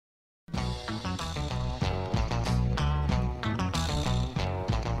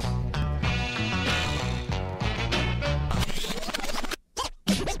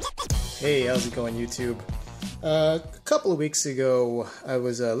Hey, how's it going, YouTube? A couple of weeks ago, I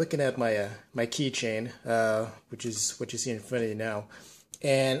was looking at my keychain, which is what you see in front of you now,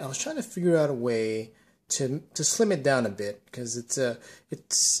 and I was trying to figure out a way to slim it down a bit because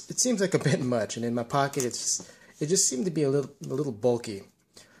it seems like a bit much, and in my pocket it just seemed to be a little bulky.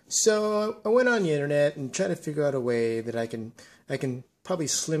 So I went on the internet and tried to figure out a way that I can probably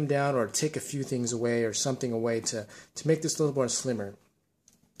slim down or take a few things away or something away to make this a little more slimmer.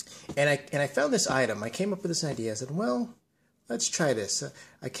 And I found this item. I came up with this idea. I said, well, let's try this.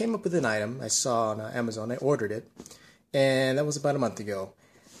 I came up with an item I saw on Amazon. I ordered it, and that was about a month ago.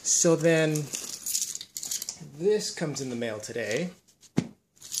 So then this comes in the mail today,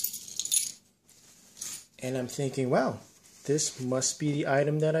 and I'm thinking, wow, this must be the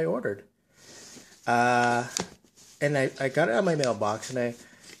item that I ordered. And I got it out of my mailbox, and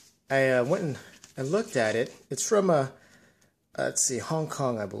I went and I looked at it. It's from let's see, Hong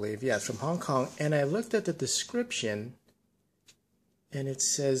Kong, I believe. Yeah, it's from Hong Kong. And I looked at the description, and it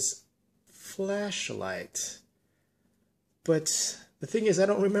says flashlight. But the thing is, I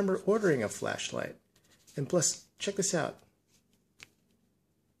don't remember ordering a flashlight. And plus, check this out.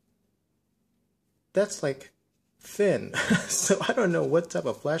 That's like thin. So I don't know what type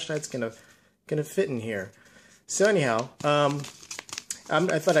of flashlight's gonna fit in here. So anyhow,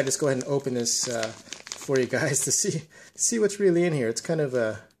 I thought I'd just go ahead and open this for you guys to see what's really in here. It's kind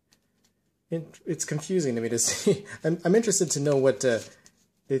of it's confusing to me to see. I'm interested to know what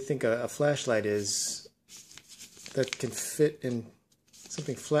they think a flashlight is that can fit in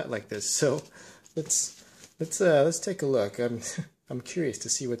something flat like this. So let's take a look. I'm curious to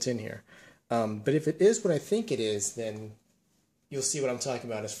see what's in here. But if it is what I think it is, then you'll see what I'm talking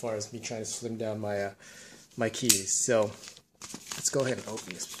about as far as me trying to slim down my keys. So let's go ahead and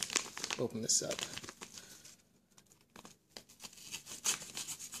open this up.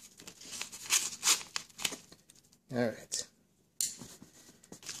 All right.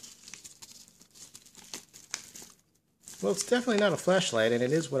 Well, it's definitely not a flashlight, and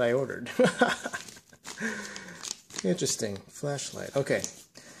it is what I ordered. Interesting. Flashlight. Okay.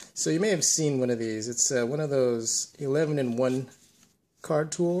 So you may have seen one of these. It's one of those 11-in-1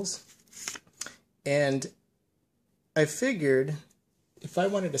 card tools. And I figured if I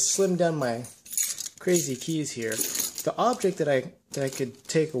wanted to slim down my crazy keys here, the object that I could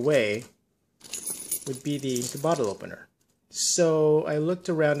take away would be the bottle opener. So I looked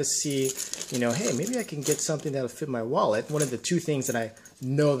around to see, hey, maybe I can get something that'll fit my wallet, one of the two things that I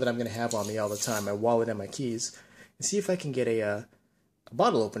know that I'm going to have on me all the time, my wallet and my keys, and see if I can get a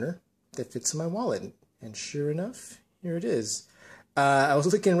bottle opener that fits in my wallet. And sure enough, here it is. I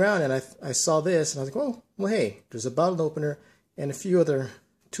was looking around and I saw this, and I was like, oh, well, hey, there's a bottle opener and a few other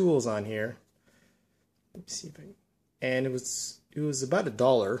tools on here. Let me see if and it was about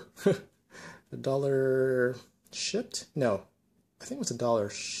 $1. $1 shipped? No, I think it was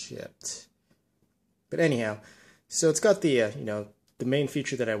 $1 shipped. But anyhow, so it's got the the main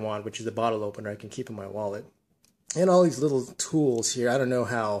feature that I want, which is the bottle opener I can keep in my wallet, and all these little tools here. I don't know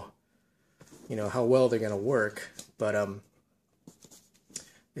how how well they're gonna work, but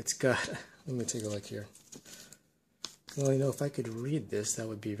it's got. Let me take a look here. Well, if I could read this, that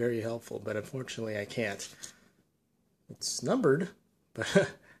would be very helpful, but unfortunately I can't. It's numbered, but I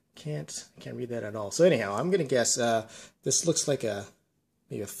can't read that at all. So anyhow, I'm gonna guess this looks like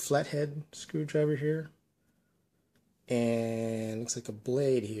maybe a flathead screwdriver here, and looks like a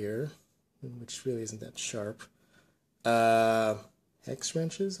blade here, which really isn't that sharp. Hex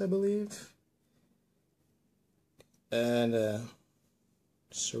wrenches, I believe, and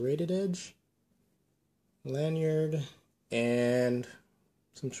serrated edge, lanyard, and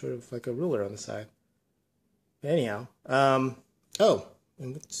some sort of like a ruler on the side. Anyhow, oh,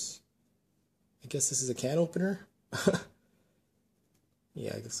 and I guess this is a can opener.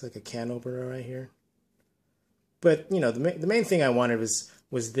 Yeah, it looks like a can opener right here. But the main thing I wanted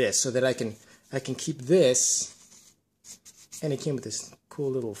was this, so that I can keep this. And it came with this cool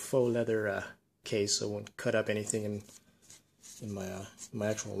little faux leather case, so it won't cut up anything in my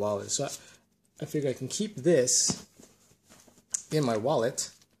actual wallet. So I figure I can keep this in my wallet.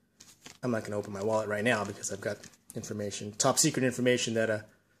 I'm not going to open my wallet right now because I've got information, top secret information that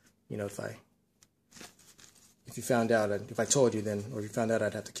if you found out, if I told you then, or if you found out,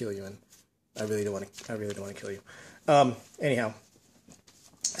 I'd have to kill you, and I really don't want to kill you. Anyhow,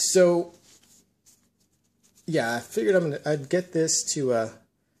 so yeah, I figured I'd get this to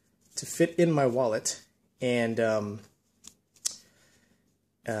fit in my wallet and to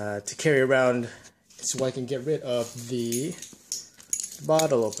carry around, so I can get rid of the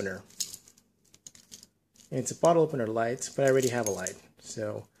bottle opener. And it's a bottle opener light, but I already have a light.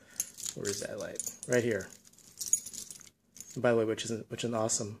 So Where is that light? Right here. And by the way, which is an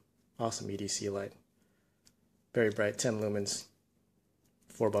awesome EDC light. Very bright, 10 lumens,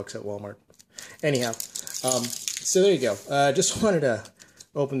 $4 at Walmart. Anyhow, so there you go. Just wanted to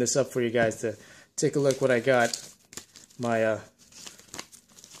open this up for you guys to take a look what I got. My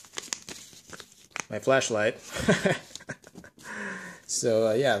my flashlight.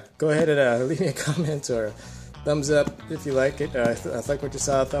 So yeah, go ahead and leave me a comment or a thumbs up if you like it. If you like what you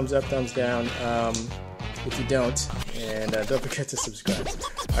saw, thumbs up, thumbs down if you don't. And don't forget to subscribe.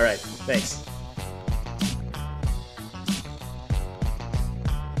 Alright, thanks.